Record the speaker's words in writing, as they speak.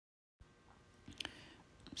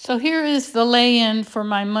So here is the lay-in for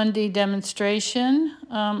my Monday demonstration.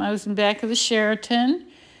 I was in back of the Sheraton,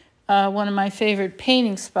 one of my favorite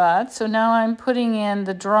painting spots. So now I'm putting in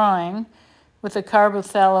the drawing with a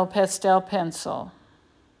Carbothello pastel pencil.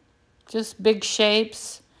 Just big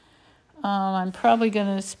shapes. I'm probably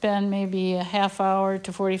going to spend maybe a half hour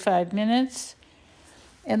to 45 minutes.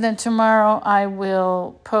 And then tomorrow I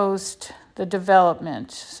will post the development.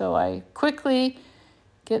 So I quickly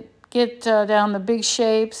get down the big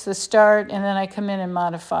shapes, the start, and then I come in and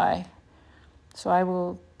modify. So I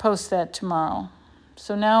will post that tomorrow.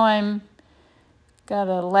 So now I'm got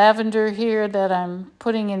a lavender here that I'm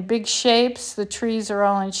putting in big shapes. The trees are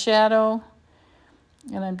all in shadow,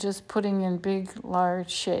 and I'm just putting in big, large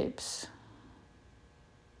shapes.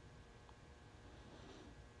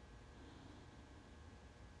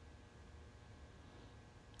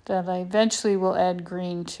 That I eventually will add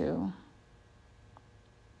green to.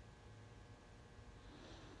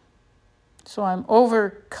 So I'm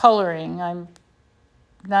over coloring. I'm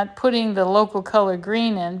not putting the local color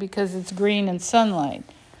green in because it's green in sunlight.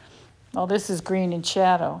 Well, this is green in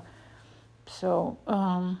shadow. So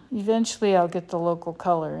eventually I'll get the local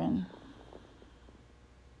color in.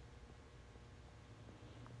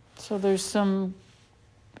 So there's some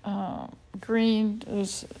green,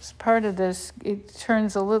 there's part of this, it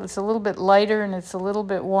turns a little, it's a little bit lighter and it's a little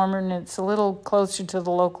bit warmer and it's a little closer to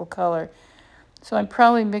the local color. So I'm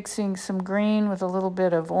probably mixing some green with a little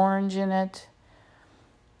bit of orange in it.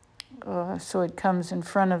 So it comes in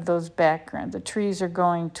front of those background. The trees are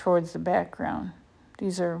going towards the background.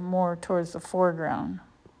 These are more towards the foreground.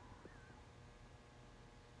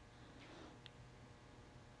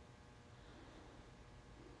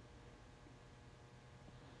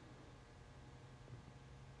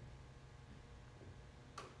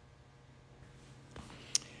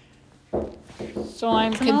 So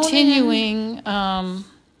I'm continuing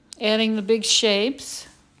adding the big shapes,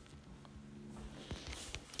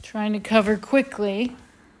 trying to cover quickly,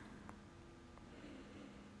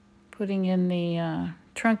 putting in the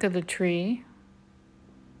trunk of the tree.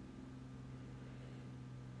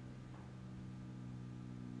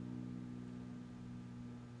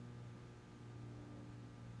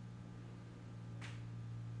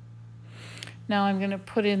 Now I'm going to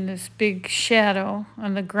put in this big shadow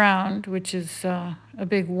on the ground, which is a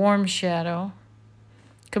big warm shadow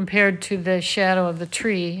compared to the shadow of the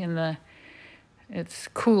tree, and it's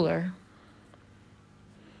cooler.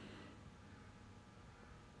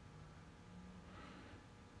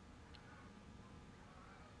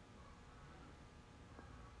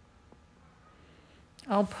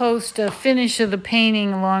 I'll post a finish of the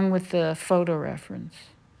painting along with the photo reference.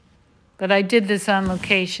 But I did this on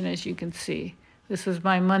location, as you can see. This was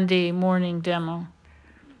my Monday morning demo.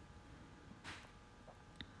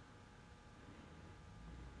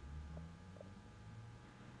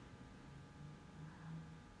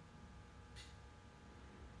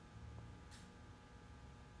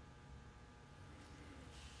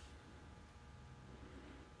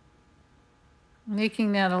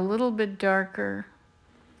 Making that a little bit darker.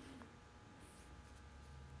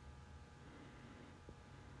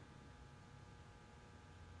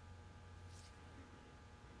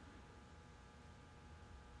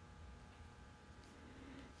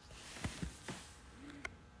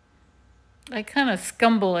 I kind of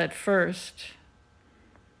scumble at first.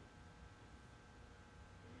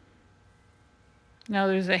 Now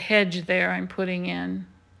there's a hedge there I'm putting in.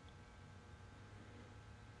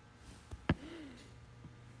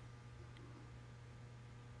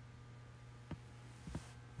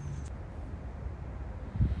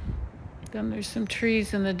 Then there's some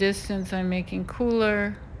trees in the distance I'm making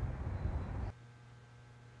cooler.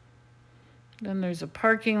 Then there's a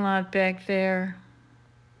parking lot back there.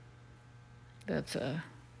 That's a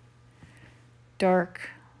dark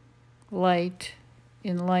light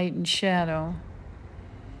in light and shadow.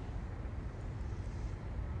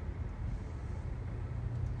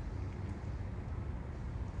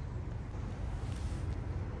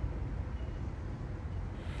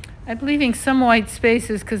 I'm leaving some white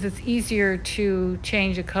spaces because it's easier to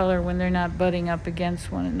change a color when they're not butting up against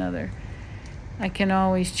one another. I can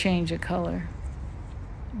always change a color.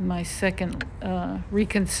 My second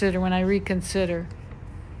reconsider, when I reconsider.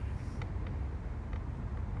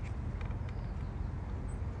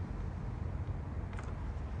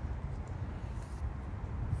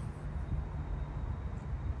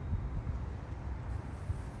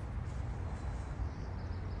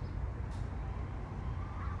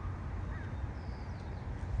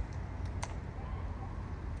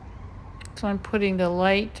 So I'm putting the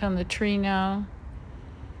light on the tree now.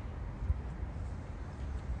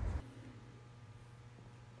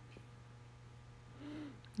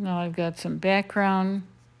 Now I've got some background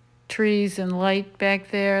trees and light back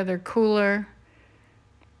there. They're cooler,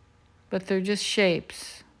 but they're just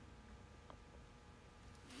shapes.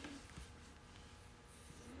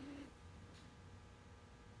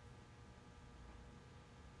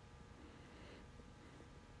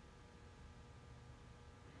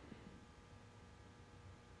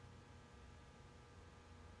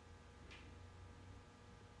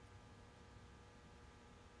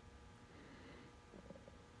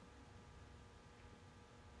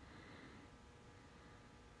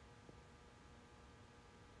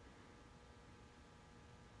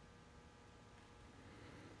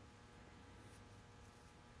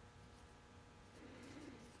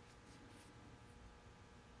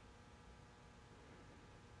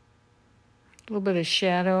 A little bit of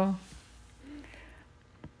shadow.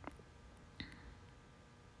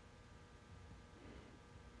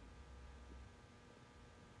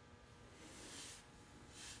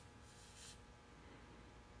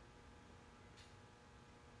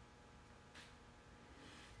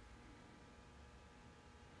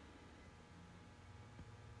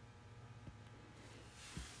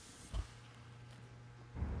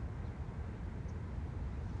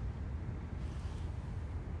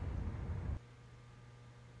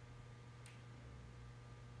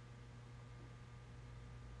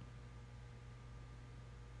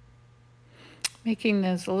 Making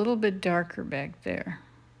this a little bit darker back there.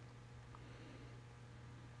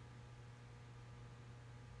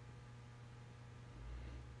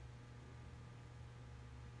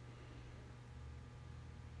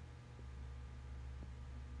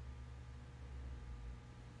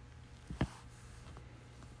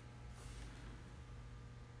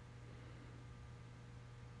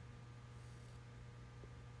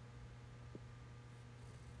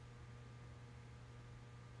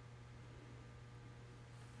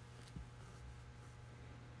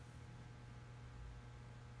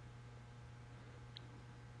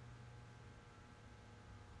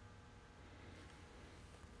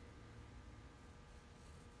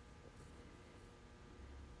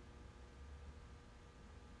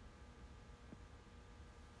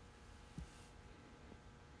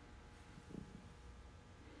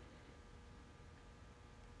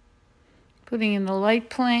 Putting in the light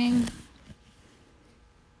plane.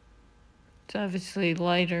 It's obviously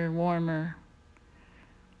lighter, warmer.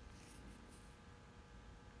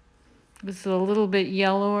 This is a little bit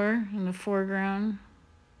yellower in the foreground.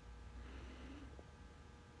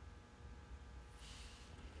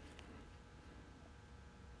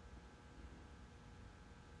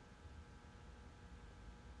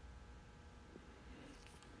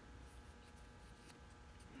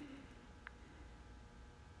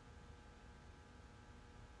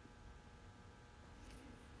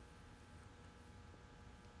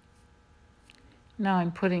 Now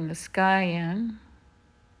I'm putting the sky in.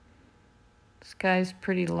 The sky's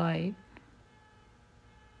pretty light.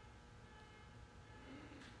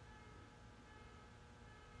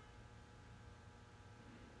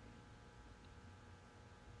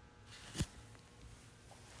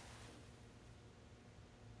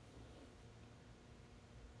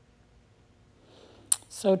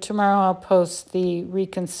 So tomorrow I'll post the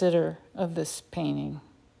reconsider of this painting.